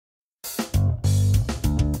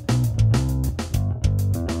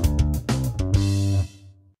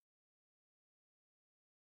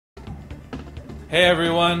Hey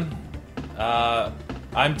everyone,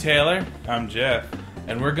 I'm Taylor, I'm Jeff.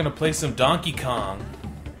 and we're gonna play some Donkey Kong.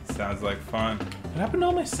 Sounds like fun. What happened to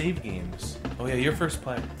all my save games? Oh yeah, you're first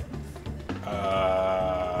player.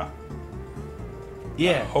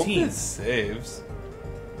 Yeah, Hope team. this saves.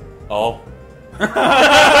 Oh. Fuck.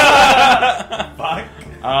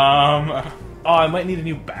 Oh, I might need a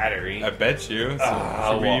new battery. I bet you. So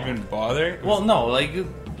should we even bother? Well, no, like,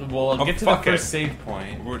 we'll get to the fuck first it. save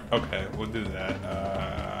point. Okay, we'll do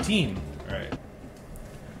that. Team. Right.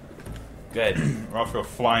 Good. We're off to a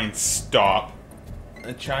flying stop.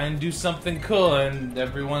 I try and do something cool, and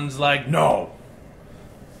everyone's like, no.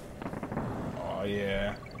 Oh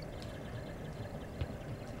yeah.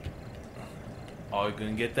 Oh, you're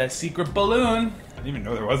gonna get that secret balloon. I didn't even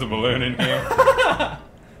know there was a balloon in here. How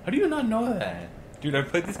do you not know that? Dude, I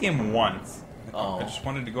played this game once. Oh. I just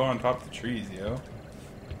wanted to go on top of the trees, yo.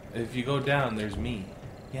 If you go down, there's me.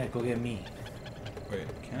 Yeah, go get me. Wait,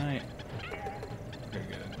 can I? Okay,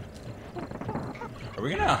 good. Are we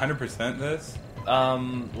gonna 100% this?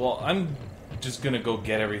 Well, I'm just gonna go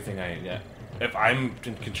get everything If I'm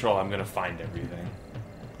in control, I'm gonna find everything.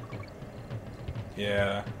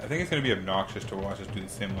 Yeah, I think it's gonna be obnoxious to watch us do the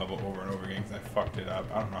same level over and over again because I fucked it up.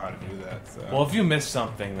 I don't know how to do that. So. Well, if you miss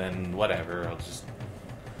something, then whatever. I'll just.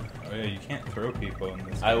 Oh yeah, you can't throw people in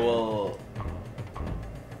this. I game. will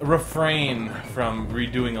refrain from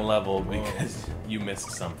redoing a level because you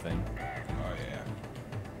missed something. Oh yeah.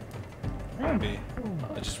 Randy.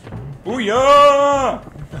 I just. Booyah!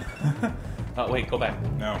 Oh wait, go back.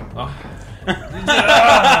 No. Oh. This is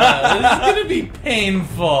gonna be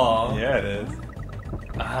painful. Yeah, it is.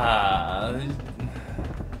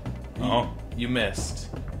 Oh, you missed.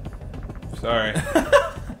 Sorry.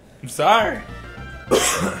 I'm sorry.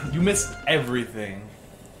 You missed everything.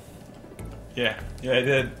 Yeah, I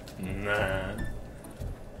did. Nah.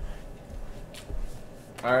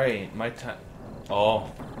 Alright, my time.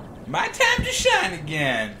 Oh. My time to shine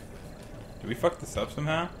again. Did we fuck this up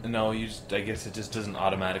somehow? No, you just, I guess it just doesn't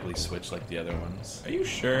automatically switch like the other ones. Are you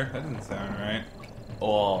sure? That doesn't sound right.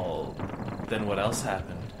 Oh, then what else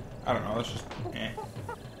happened? I don't know. Let's just.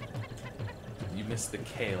 You missed the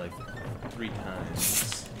K like 3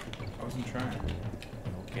 times. I wasn't trying.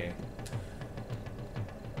 Okay.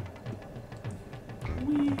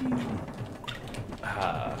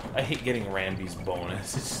 I hate getting Randy's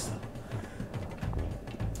bonus. It's just,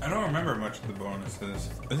 I don't remember much of the bonuses.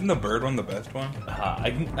 Isn't the bird one the best one?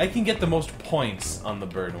 I can get the most points on the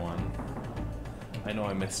bird one. I know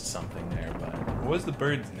I missed something there, but What was the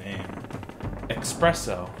bird's name?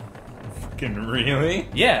 Espresso. Fucking really?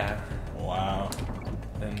 Yeah. Wow.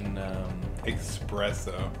 And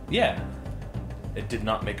Espresso. yeah. It did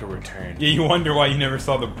not make a return. Yeah, you wonder why you never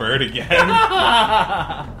saw the bird again.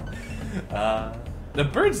 The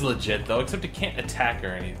bird's legit though, except it can't attack or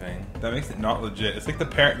anything. That makes it not legit. It's like the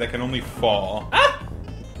parrot that can only fall.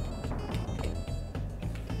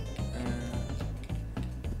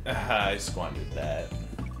 I squandered that.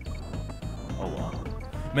 Oh well.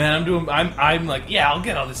 Man, I'm like, yeah, I'll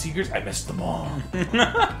get all the secrets. I missed them all.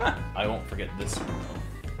 I won't forget this one though.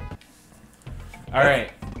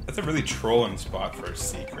 Alright. That's a really trolling spot for a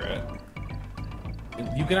secret.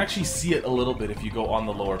 You can actually see it a little bit if you go on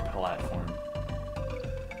the lower platform.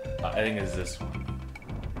 I think it's this one.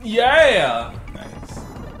 Yeah! Nice.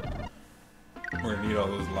 We're gonna need all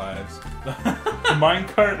those lives. The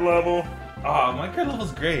minecart level. Oh, minecart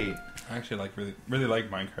level's great. I actually really like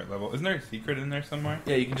minecart level. Isn't there a secret in there somewhere?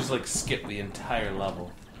 Yeah, you can just like skip the entire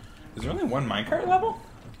level. Is there only one minecart level?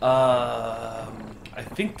 I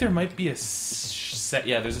think there might be a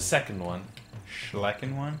yeah, there's a second one.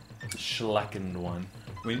 Schlecken one? Schleckend one.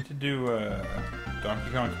 We need to do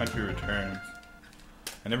Donkey Kong Country Returns.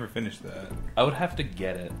 I never finished that. I would have to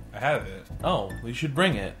get it. I have it. Oh, we should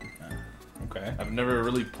bring it. Okay. I've never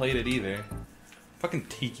really played it either. Fucking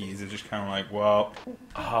Tikis are just kind of like, well...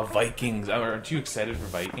 Vikings. Aren't you excited for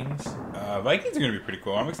Vikings? Vikings are going to be pretty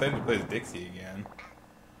cool. I'm excited to play as Dixie again.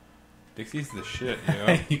 Dixie's the shit,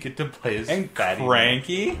 yo. You get to play as And Fatty.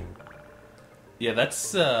 Cranky? Yeah, that's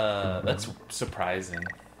surprising.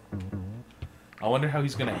 I wonder how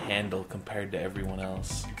he's gonna handle compared to everyone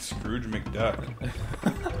else. Like Scrooge McDuck.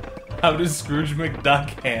 How does Scrooge McDuck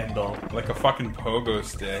handle? Like a fucking pogo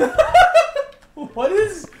stick. What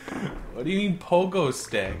do you mean pogo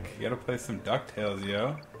stick? You gotta play some DuckTales,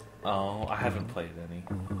 yo. Oh, I haven't played any.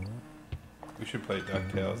 We should play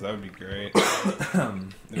DuckTales. That would be great. We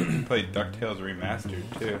can play DuckTales Remastered,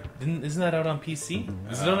 too. Isn't that out on PC?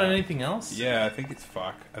 Is it out on anything else? Yeah, I think it's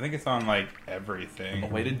I think it's on, like, everything. A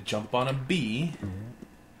way to jump on a bee.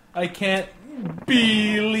 I can't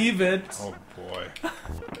believe it. Oh boy.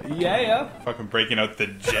 Yeah. Fucking breaking out the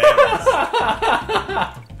gems.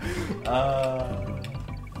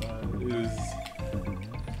 It was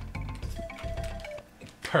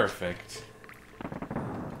perfect.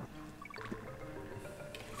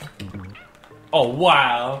 Oh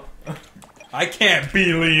wow! I can't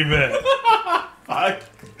believe it.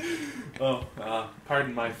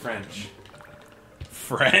 Pardon my French.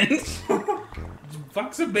 French?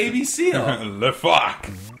 Fuck's a baby seal. Le fuck.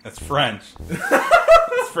 That's French.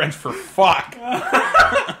 It's French for fuck.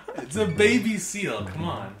 It's a baby seal. Come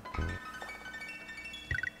on.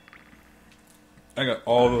 I got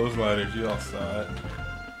all those letters. You all saw it.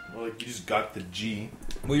 Well, like you just got the G.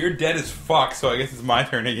 Well, you're dead as fuck, so I guess it's my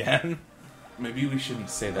turn again. Maybe we shouldn't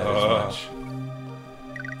say that as much.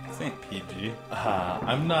 This ain't PG.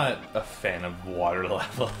 I'm not a fan of water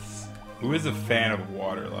levels. Who is a fan of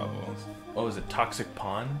water levels? Oh, is it Toxic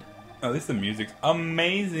Pond? Oh, at least the music's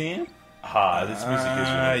amazing. This music is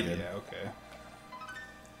really good. Yeah, okay.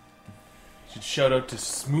 Should shout out to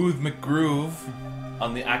Smooth McGroove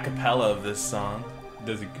on the acapella of this song.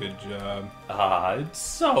 Does a good job. It's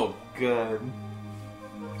so good.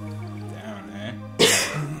 Down, eh?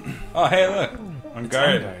 Oh, hey, look. On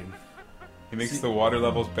guard. He makes the water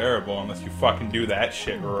levels bearable unless you fucking do that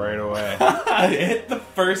shit right away. Hit the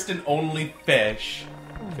first and only fish.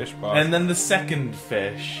 Fish boss. And then the second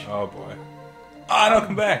fish. Oh, boy. Ah, no,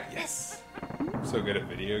 come back. Yes. I'm so good at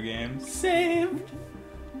video games. Saved.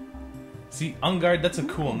 See, Ungard, that's a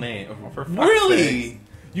cool name. For fuck's Really? sake.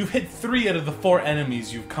 You've hit 3 out of the 4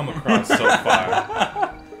 enemies you've come across so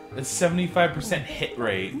far. That's 75% hit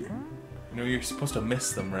rate. You know you're supposed to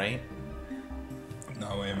miss them, right?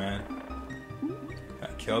 No way, man. Can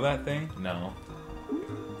I kill that thing? No.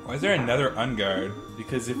 Why is there another Ungard?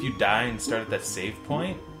 Because if you die and start at that save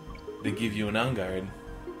point, they give you an Ungard.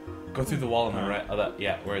 Go through the wall on the right.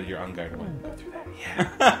 Yeah, where your Ungard went. Go through that.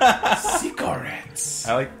 Yeah. Secrets.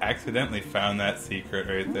 I accidentally found that secret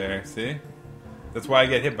right there. See? That's why I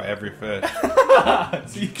get hit by every fish.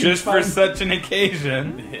 So Just for such an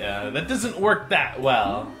occasion. Yeah, that doesn't work that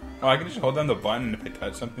well. Oh, I can just hold down the button and if I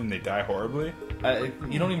touch something, they die horribly?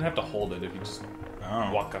 You don't even have to hold it if you just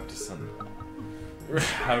walk up to something. Really?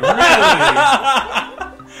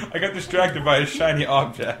 I got distracted by a shiny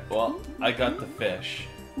object. Well, I got the fish.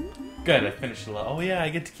 Good, I finished the level. Oh yeah, I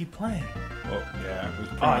get to keep playing. Well, yeah.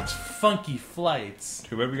 It was It's funky flights.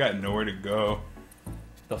 too bad we got nowhere to go.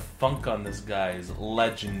 The funk on this guy is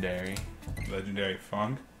legendary. Legendary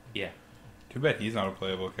Funk? Yeah. Too bad he's not a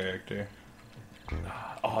playable character.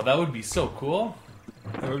 Oh, that would be so cool.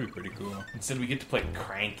 That would be pretty cool. Instead, we get to play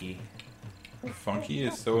Cranky. Funky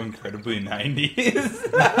is so incredibly 90s.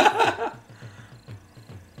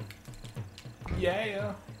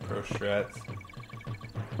 Yeah. Pro strats.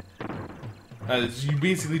 You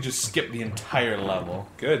basically just skip the entire level.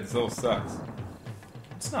 Good, this level sucks.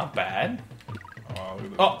 It's not bad.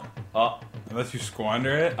 Oh, Oh. unless you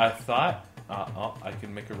squander it. I thought. I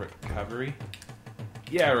can make a recovery.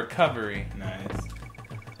 Yeah, recovery. Nice.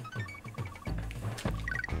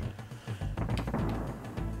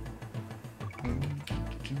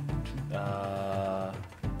 Oh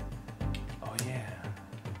yeah.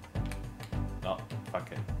 Oh,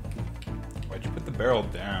 fuck it. Why'd you put the barrel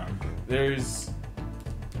down? There's.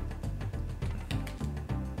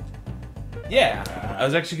 Yeah, I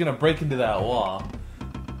was actually gonna break into that wall.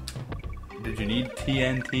 Did you need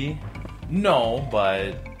TNT? No,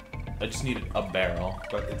 but I just needed a barrel.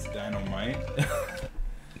 But it's dynamite.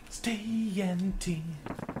 It's TNT.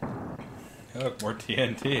 Hey, look, more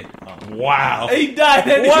TNT. Oh. Wow. He died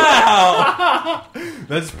anyway. Wow!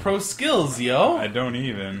 That's pro skills, yo. I don't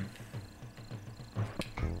even.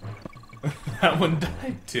 That one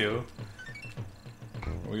died too.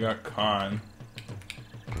 We got Khan.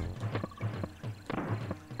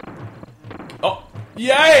 Oh,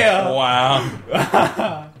 yeah!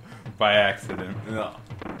 Wow. By accident. No,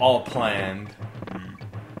 all planned.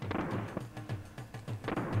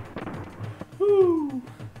 Woo.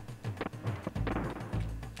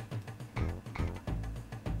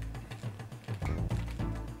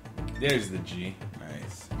 There's the G.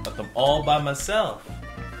 Nice. Got them all by myself.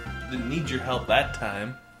 Didn't need your help that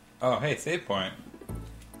time. Oh, hey, save point.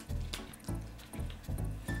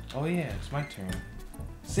 Oh yeah, it's my turn.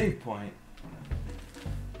 Save point.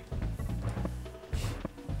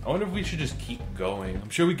 I wonder if we should just keep going. I'm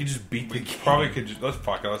sure we could just beat the game. Probably could just, let's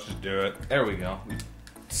just do it. There we go.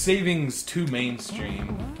 Saving's too mainstream.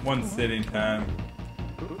 One sitting time.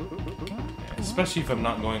 Especially if I'm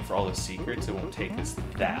not going for all the secrets, it won't take us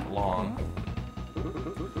that long.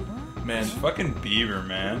 Man, It's fucking Beaver,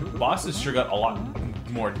 man. bosses sure got a lot.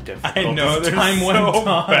 more difficult. I know as they're time went so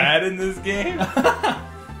on. bad in this game.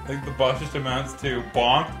 Like the boss just amounts to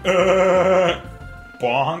bonk,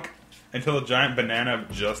 bonk, until a giant banana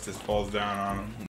of justice falls down on him.